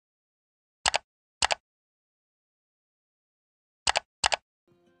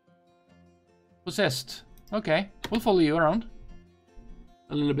Possessed. Okay, we'll follow you around.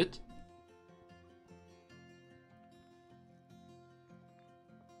 A little bit.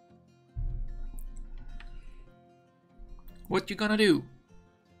 What you gonna do?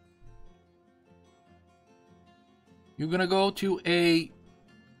 You're gonna go to a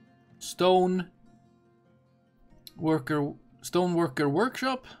stone worker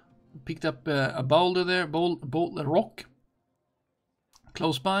workshop. Picked up a boulder there, a rock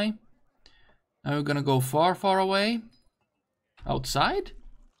close by. Now we're gonna go far away. Outside?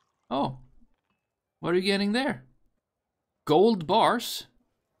 Oh, what are you getting there? Gold bars.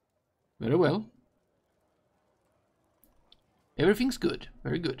 Very well. Everything's good.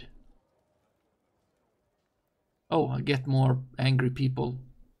 Very good. Oh, I get more angry people.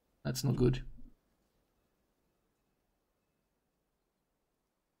 That's not good.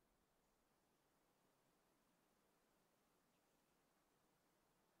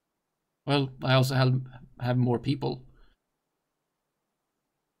 Well, I also have more people.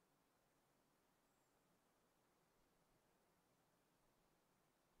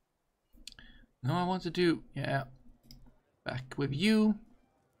 No, I want to do, yeah, back with you.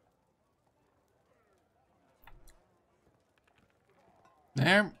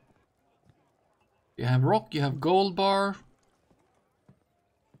 There. You have rock, you have gold bar.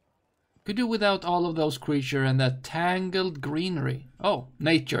 Could do without all of those creatures and that tangled greenery. Oh,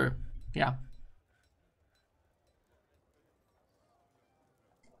 nature. Yeah.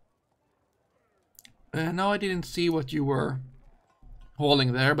 No, I didn't see what you were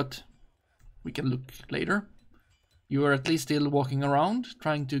hauling there, but we can look later. You are at least still walking around,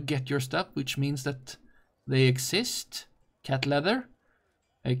 trying to get your stuff, which means that they exist. Cat leather.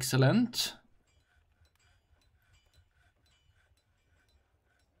 Excellent.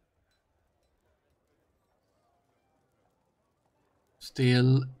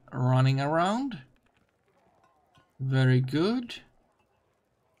 Still running around. Very good.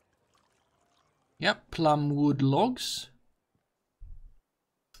 Yep, plum wood logs.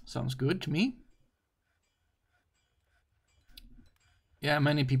 Sounds good to me. Yeah,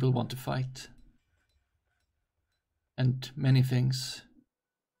 many people want to fight. And many things.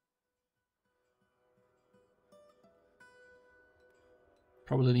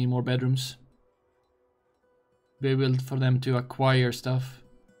 Probably need more bedrooms. Be able for them to acquire stuff.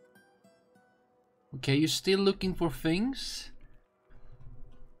 Okay, you're still looking for things.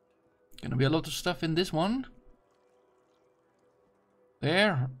 Gonna be a lot of stuff in this one.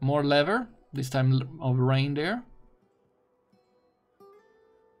 There, more leather. This time of reindeer.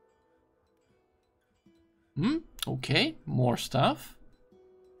 Okay, more stuff.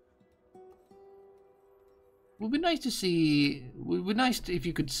 Would be nice to see. Would be nice if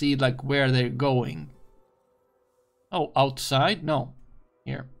you could see like where they're going. Oh, outside? No.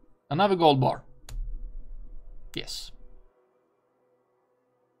 Here. Another gold bar. Yes.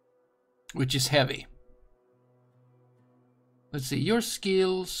 Which is heavy. Let's see, your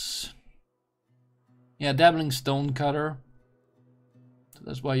skills. Yeah, dabbling stone cutter. So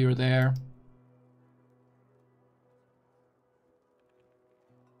that's why you're there.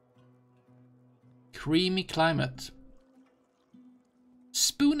 Creamy climate.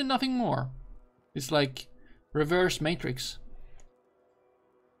 Spoon and nothing more. It's like reverse matrix.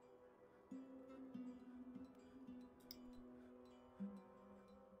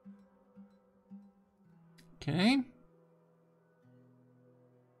 Okay.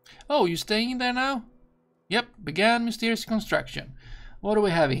 Oh, you staying there now? Yep, began mysterious construction. What do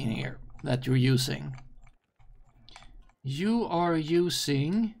we have in here that you're using? You are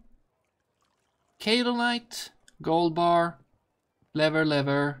using Kaolite, gold bar,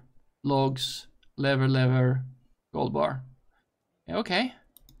 leather, logs, leather, gold bar. Okay.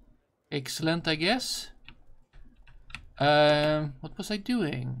 Excellent, I guess. What was I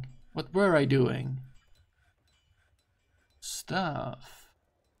doing? What were I doing? Stuff.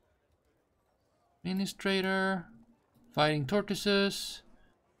 Administrator. Fighting tortoises.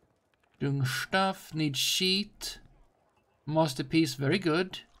 Doing stuff. Need sheet. Masterpiece, very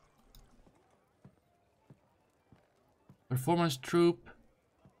good. Performance troop.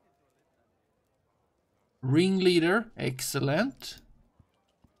 Ringleader, excellent.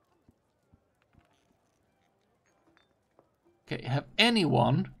 Okay, have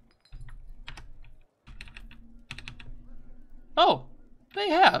anyone? Oh, they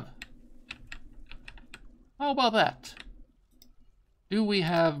have. How about that? Do we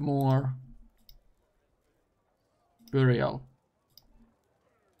have more burial?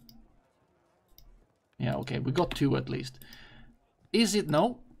 Yeah, okay, we got 2 at least. Is it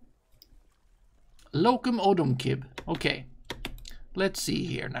no? Locum odum kib. Okay, let's see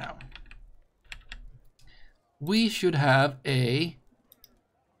here now. we should have a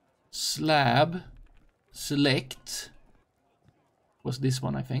slab select. Was this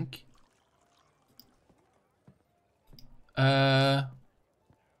one, I think.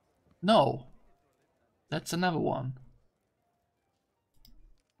 No. That's another one.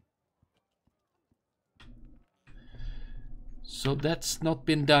 So that's not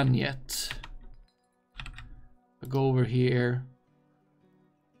been done yet. I'll go over here.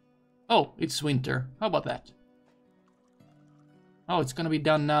 Oh, it's winter. How about that? Oh, it's gonna be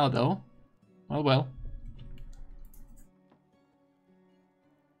done now, though. Oh, well.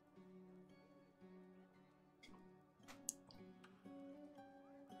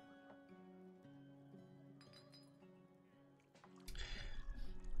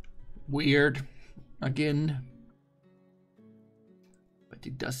 Weird. Again. But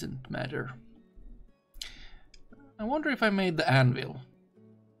it doesn't matter. I wonder if I made the anvil.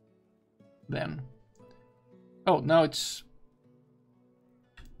 Then. Oh, now it's...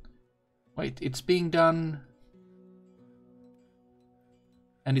 Wait, it's being done.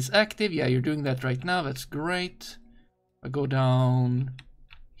 And it's active. Yeah, you're doing that right now. That's great. I go down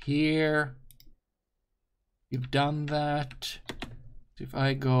here. You've done that. If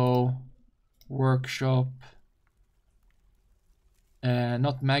I go workshop,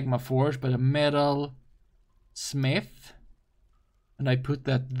 not magma forge, but a metal smith, and I put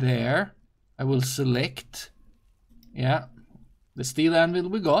that there, I will select, yeah, the steel anvil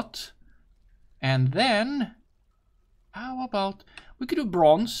we got. And then, how about, we could do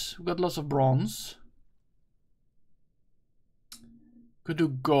bronze. We got lots of bronze. Could do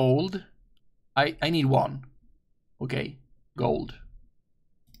gold. I need one. Okay, gold.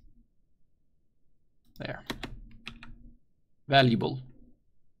 There. Valuable.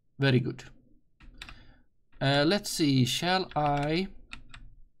 Very good. Let's see. Shall I?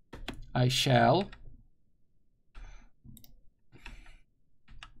 I shall.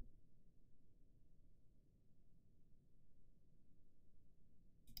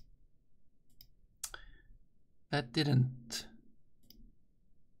 That didn't.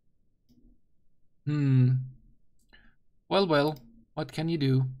 Well, well. What can you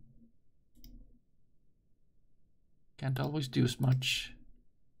do? Can't always do as much.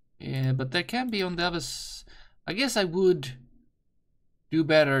 Yeah, but there can be on the others. I guess I would do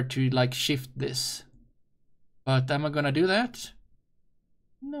better to like shift this. But am I gonna do that?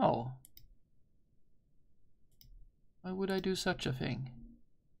 No. Why would I do such a thing?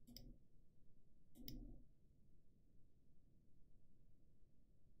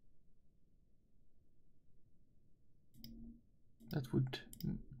 That would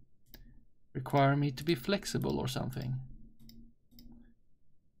require me to be flexible or something.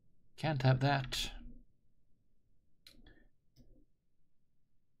 Can't have that.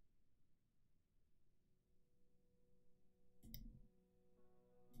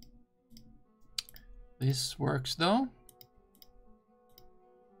 This works though.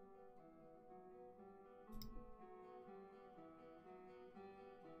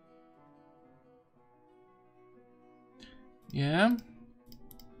 Yeah.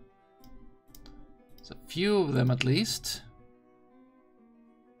 There's a few of them at least.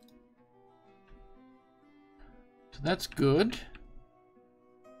 So that's good.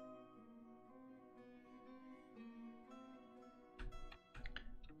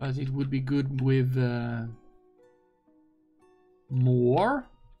 But it would be good with more,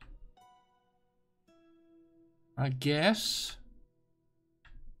 I guess.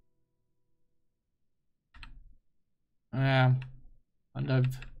 Yeah, and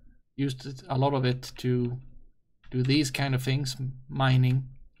I've used it, a lot of it to do these kind of things, mining.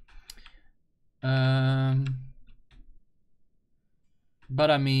 But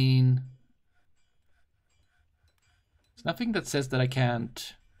I mean, there's nothing that says that I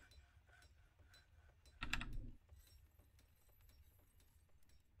can't.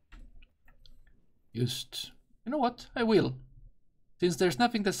 Just, you know what? I will. Since there's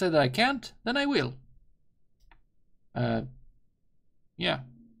nothing that says that I can't, then I will. Yeah.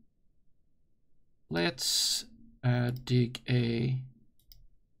 Let's dig a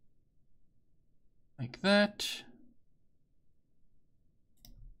like that.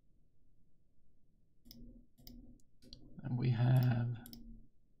 And we have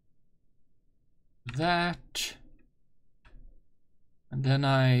that. And then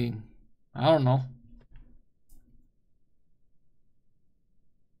I don't know.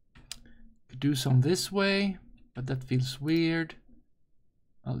 Could do some this way, but that feels weird.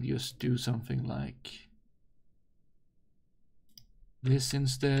 I'll just do something like this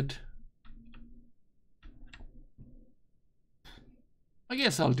instead. I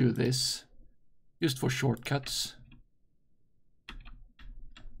guess I'll do this. just for shortcuts.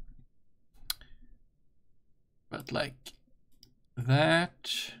 But like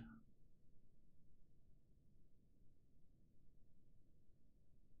that.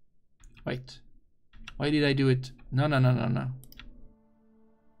 Wait, why did I do it? No.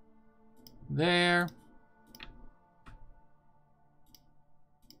 There.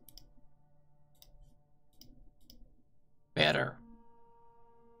 Better.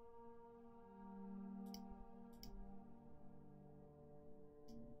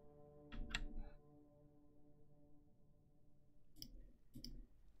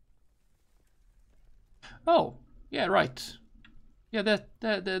 Oh, yeah, right. Yeah, that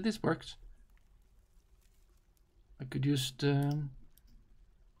this works. I could just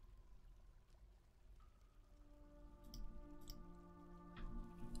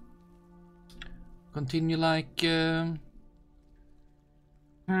continue like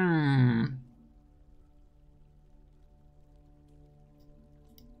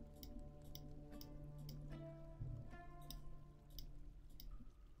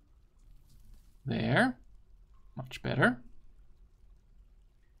there. Much better.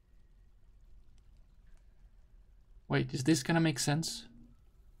 Wait, is this gonna make sense?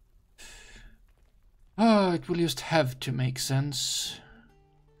 Oh, it will just have to make sense.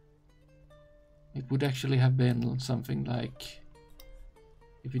 It would actually have been something like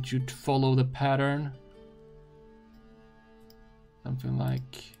if it should follow the pattern. Something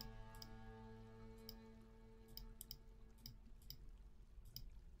like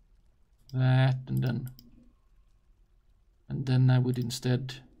that, and then I would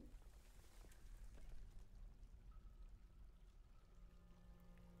instead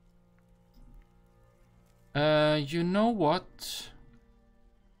you know what?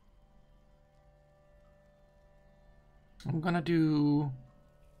 I'm gonna do...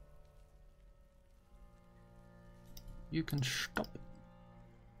 You can stop.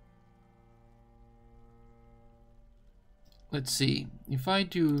 Let's see. If I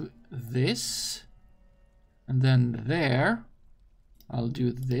do this, and then there, I'll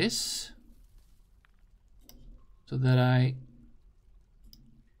do this, so that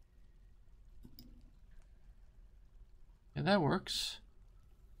yeah, that works.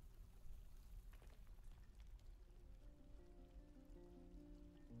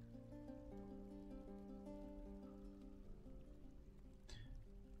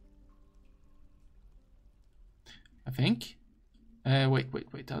 I think.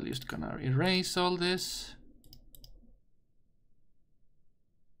 Wait. I'll just gonna erase all this.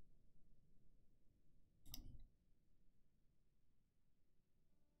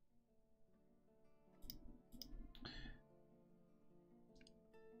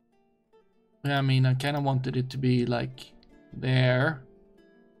 Yeah, I mean, I kind of wanted it to be like there.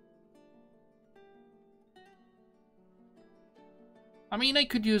 I mean, I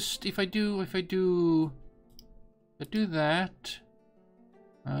could just, if I do that,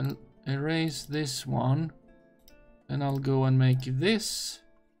 I'll erase this one, then I'll go and make this.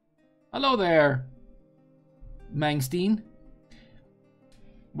 Hello there, Mangstein.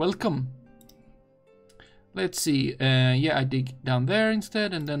 Welcome. Let's see. Yeah, I dig down there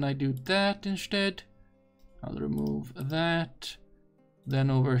instead, and then I do that instead. I'll remove that.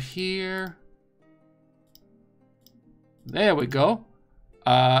 Then over here. There we go.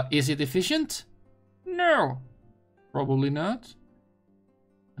 Is it efficient? No. Probably not.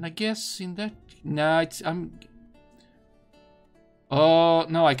 And I guess in that... No, it's... Oh,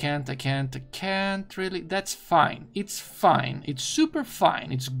 no, I can't really. That's fine. It's fine. It's super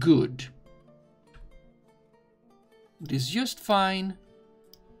fine. It's good. It is just fine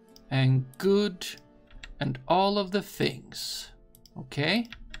and good and all of the things. Okay?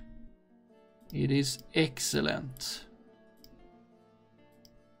 It is excellent.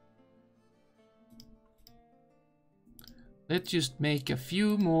 Let's just make a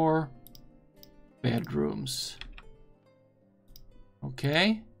few more bedrooms.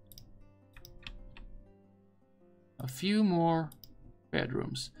 Okay? A few more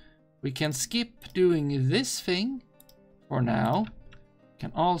bedrooms. We can skip doing this thing for now.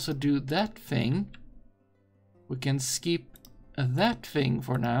 Can also do that thing. We can skip that thing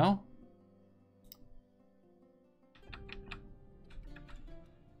for now.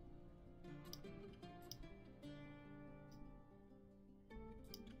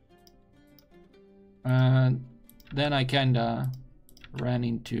 And then I kinda ran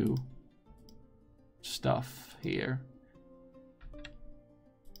into stuff here.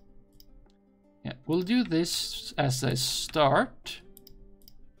 Yeah, we'll do this as a start.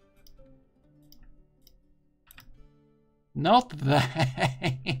 Not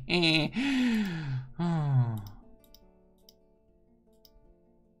that. Oh.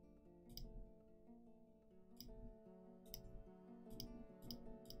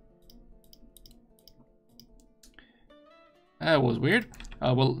 That was weird.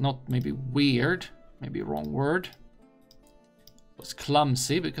 Well, not maybe weird. Maybe wrong word. It was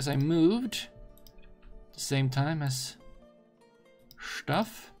clumsy because I moved at the same time as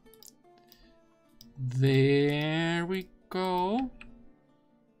stuff. There we go.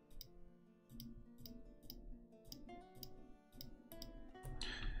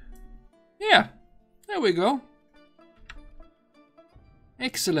 Yeah, there we go.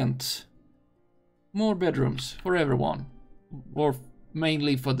 Excellent. More bedrooms for everyone. Or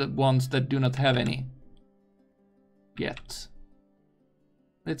mainly for the ones that do not have any yet.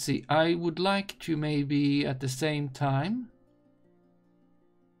 Let's see, I would like to maybe at the same time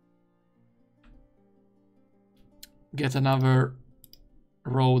get another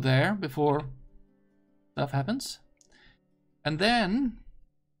row there before stuff happens. And then,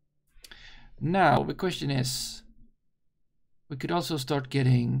 now the question is, we could also start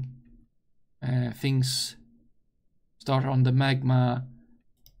getting things start on the magma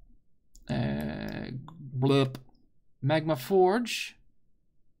magma forge.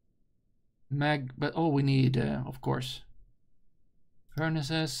 But oh, we need of course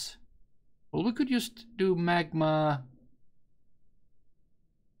furnaces. Well, we could just do magma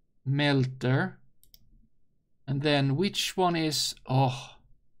melter, and then which one is, oh,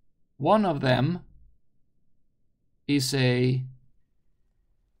 one of them is a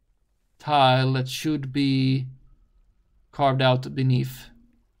tile that should be carved out beneath,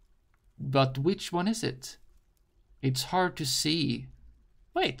 but which one is it? It's hard to see.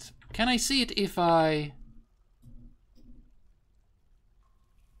 Wait, can I see it if I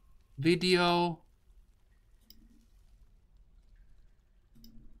video?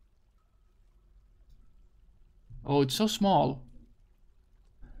 Oh, it's so small.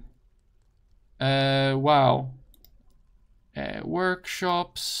 Wow.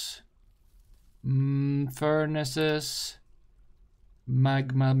 Workshops, furnaces,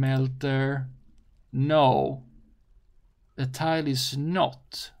 magma melter. No, the tile is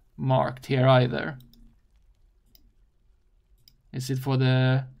not marked here either. Is it for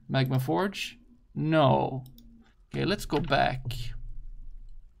the magma forge? No. Okay, let's go back.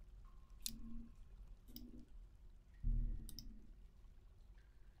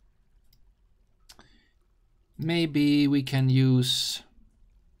 Maybe we can use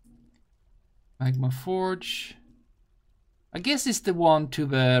magma forge. I guess it's the one to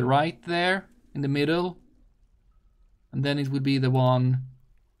the right there in the middle, and then it would be the one,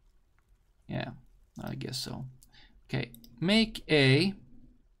 yeah, I guess so. Okay, make a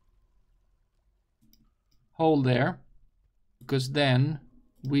hole there, because then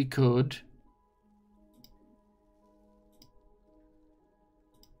we could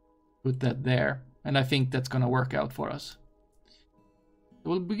put that there. And I think that's gonna work out for us.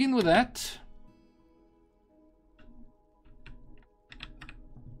 We'll begin with that.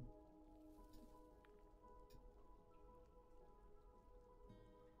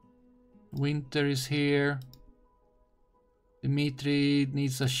 Winter is here. Dimitri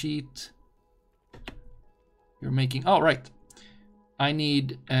needs a sheet. You're making, oh right. I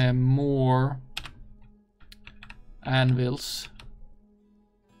need more anvils.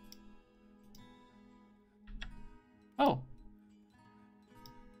 Oh.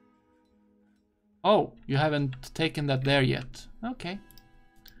 Oh, you haven't taken that there yet. Okay.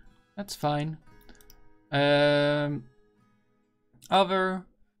 That's fine. Other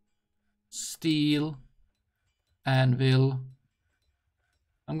steel anvil.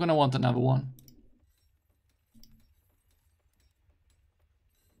 I'm gonna want another one.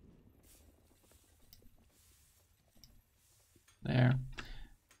 There.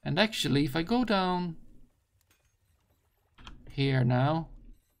 And actually, if I go down here now,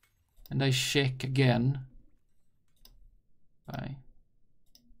 and I check again. Bye.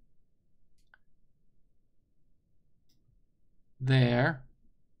 There.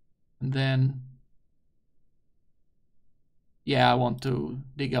 And then, yeah, I want to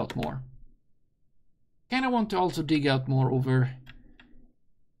dig out more. Kind of want to also dig out more over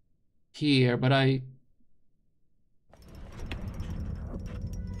here, but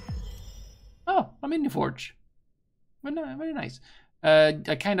oh, a mini forge. Very nice.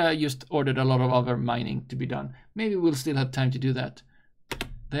 I kind of just ordered a lot of other mining to be done. Maybe we'll still have time to do that.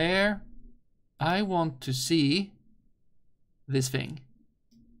 There. I want to see this thing.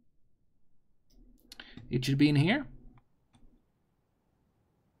 It should be in here.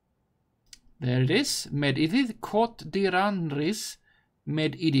 There it is. Med Edith. Cot Diranris.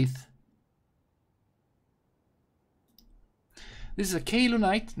 Med Edith. This is a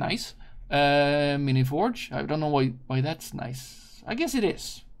Kalonite. Nice. Mini Forge. I don't know why that's nice. I guess it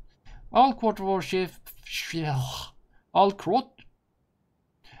is. All quarter warship. All craft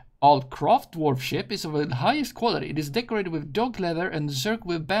dwarf ship is of the highest quality. It is decorated with dog leather and encircled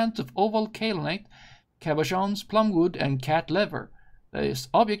with bands of oval Kalonite, cabochons, plumwood, and cat leather. This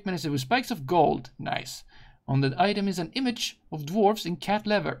object managed with spikes of gold. Nice. On the item is an image of dwarves in cat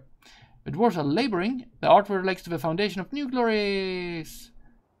leather. The dwarves are laboring. The artwork relates to the foundation of Newglories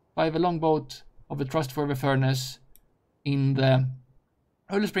by the longboat of the trustworthy furnace in the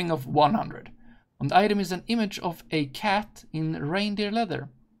early spring of 100. On the item is an image of a cat in reindeer leather.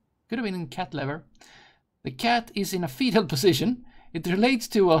 Could have been in cat leather. The cat is in a fetal position. It relates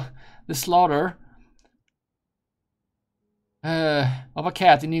to the slaughter of a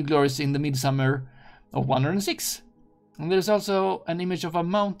cat in Newglories in the midsummer of 106. And there's also an image of a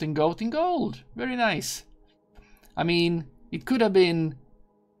mountain goat in gold. Very nice. I mean, it could have been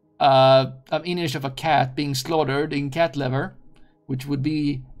an image of a cat being slaughtered in cat leather, which would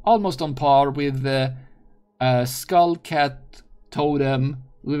be almost on par with the skull cat totem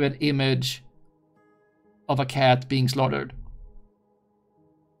with an image of a cat being slaughtered,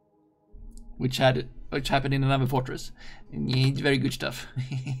 which happened in another fortress. Yeah, it's very good stuff.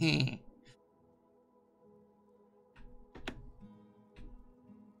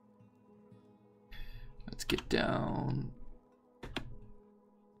 Let's get down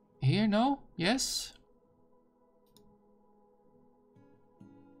here. No? Yes?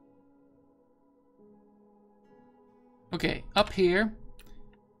 Okay, up here.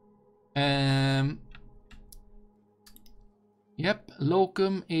 Yep,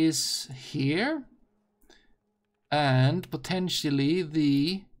 locum is here. And potentially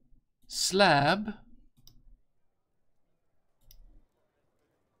the slab.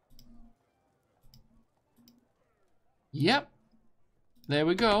 Yep. There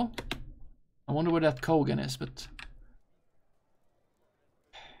we go. I wonder where that Kogan is, but...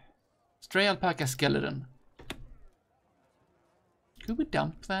 Stray alpaca skeleton. Could we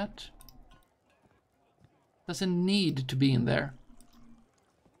dump that? Doesn't need to be in there.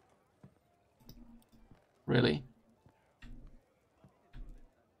 Really?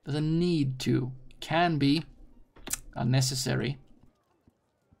 Doesn't need to. Can be. Unnecessary.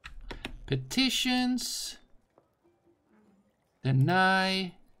 Petitions.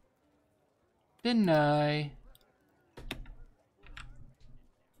 Deny. Deny.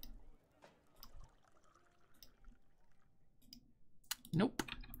 Nope.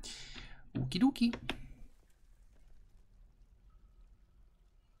 Okie dokie.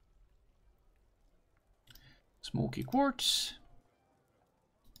 Smoky quartz.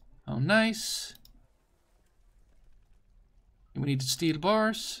 How nice. And we need steel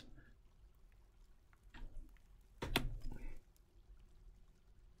bars.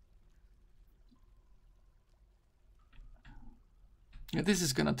 Yeah, this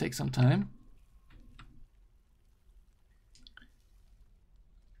is gonna take some time.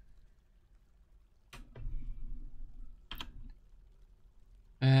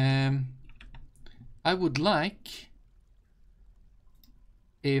 I would like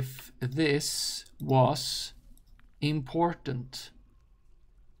if this was important.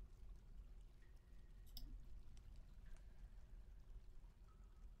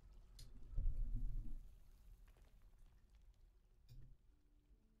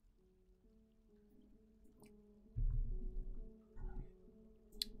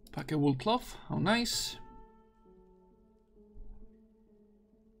 Pack a wool cloth, how nice.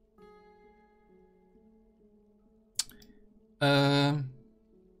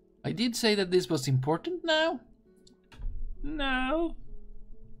 I did say that this was important now. No.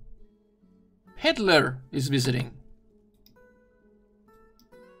 Peddler is visiting.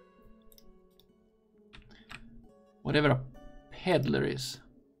 Whatever a peddler is.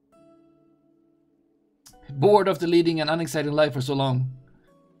 Bored after leading an unexciting life for so long.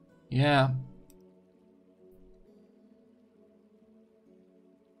 Yeah.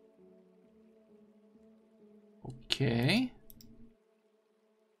 Okay.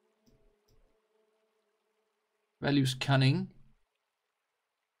 Values cunning.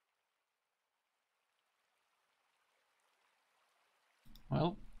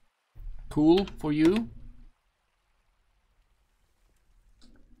 Well, cool for you.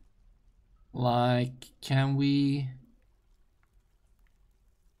 Like, can we...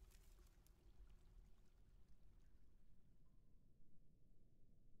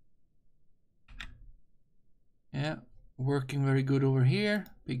 Yeah, working very good over here.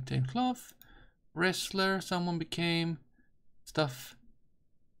 Pigtail cloth. Wrestler, someone became. Stuff.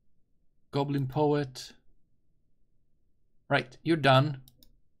 Goblin poet. Right, you're done.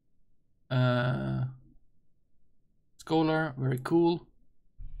 Scholar, very cool.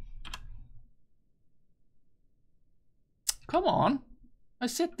 Come on. I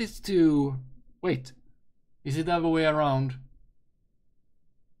set this to... Wait. Is it the other way around?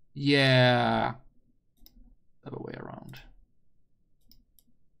 Yeah. Other way around.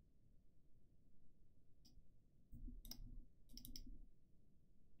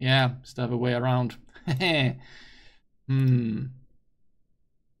 Yeah, it's the other way around. Hmm.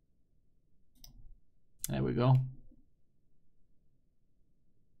 There we go.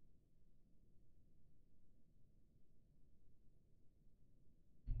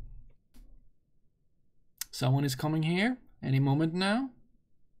 Someone is coming here any moment now.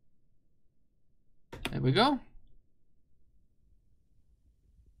 There we go.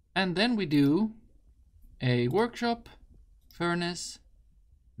 And then we do a workshop, furnace,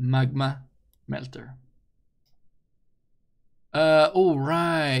 magma, melter. All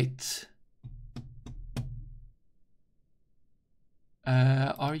right.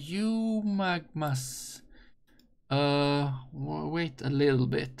 Are you magmas? Wait a little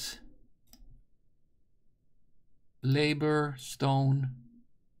bit. Labor, stone.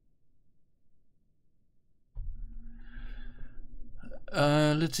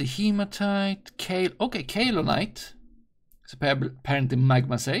 Let's see, hematite, okay, kaolite. It's apparently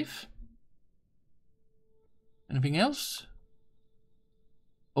magma safe. Anything else?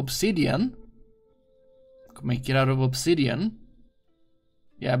 Obsidian. Could make it out of obsidian.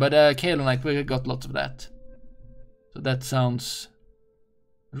 Yeah, but kaolite, we got lots of that. So that sounds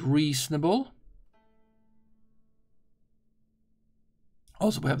reasonable.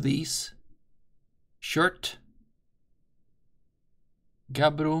 Also, we have these. Shirt.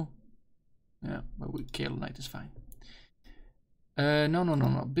 Gabbro. Yeah, but with kaolite is fine.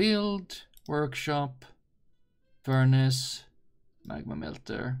 No. Build, workshop, furnace, magma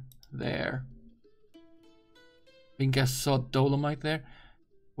melter. There. I think I saw dolomite there.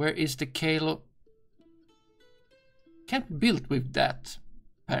 Where is the kalo? Can't build with that,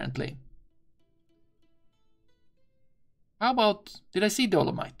 apparently. How about, did I see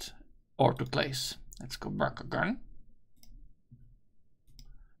dolomite? Autoclays. Let's go back again.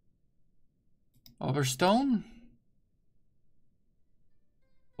 Overstone.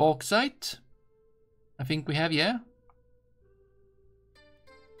 Bauxite. I think we have, yeah.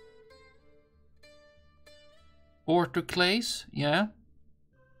 Autoclays, yeah.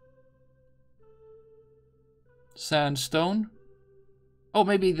 Sandstone. Oh,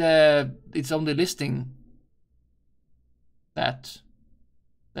 maybe it's only listing that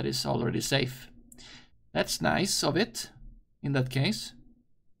is already safe. That's nice of it, in that case.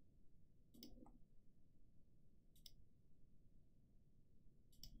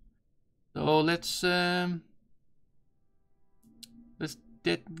 So let's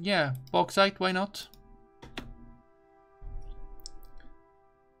yeah, bauxite, why not?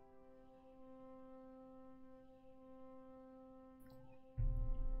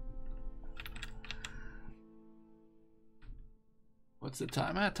 What's the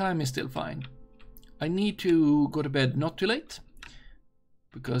time? Time is still fine. I need to go to bed not too late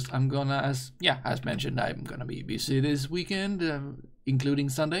because I'm gonna, as mentioned, I'm gonna be busy this weekend, including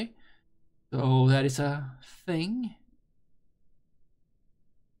Sunday. So that is a thing.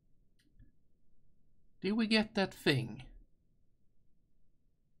 Did we get that thing?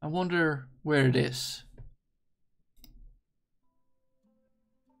 I wonder where it is.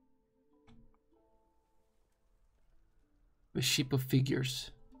 The ship of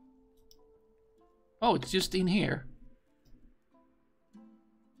figures. Oh, it's just in here.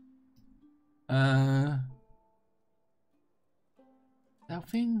 That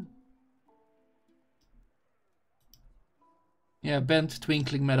thing? Yeah, bent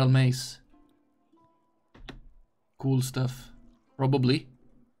twinkling metal mace. Cool stuff. Probably.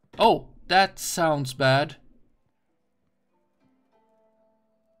 Oh, that sounds bad.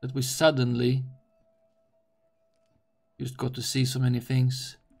 That we suddenly just got to see so many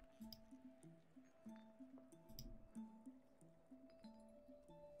things.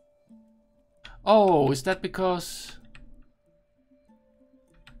 Oh, is that because...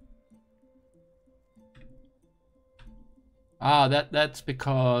 Ah, that's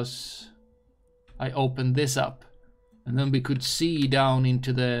because I opened this up. And then we could see down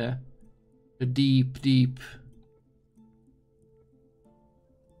into the deep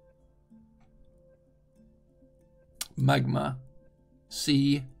magma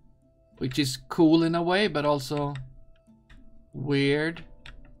sea, which is cool in a way, but also weird.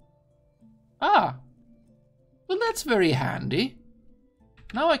 Ah, well, that's very handy.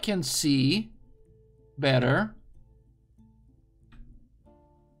 Now I can see better.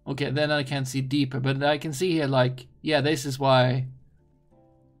 Okay, then I can see deeper, but I can see here, like, yeah, this is why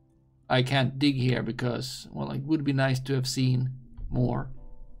I can't dig here, because, well, it would be nice to have seen more,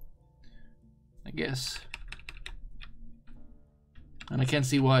 I guess. And I can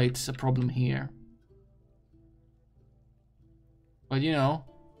see why it's a problem here. But, you know.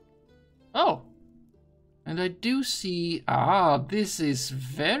 Oh! And I do see... Ah, this is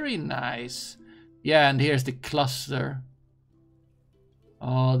very nice. Yeah, and here's the cluster.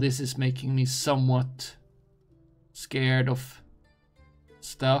 Oh, this is making me somewhat scared of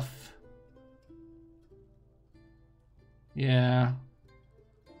stuff. Yeah.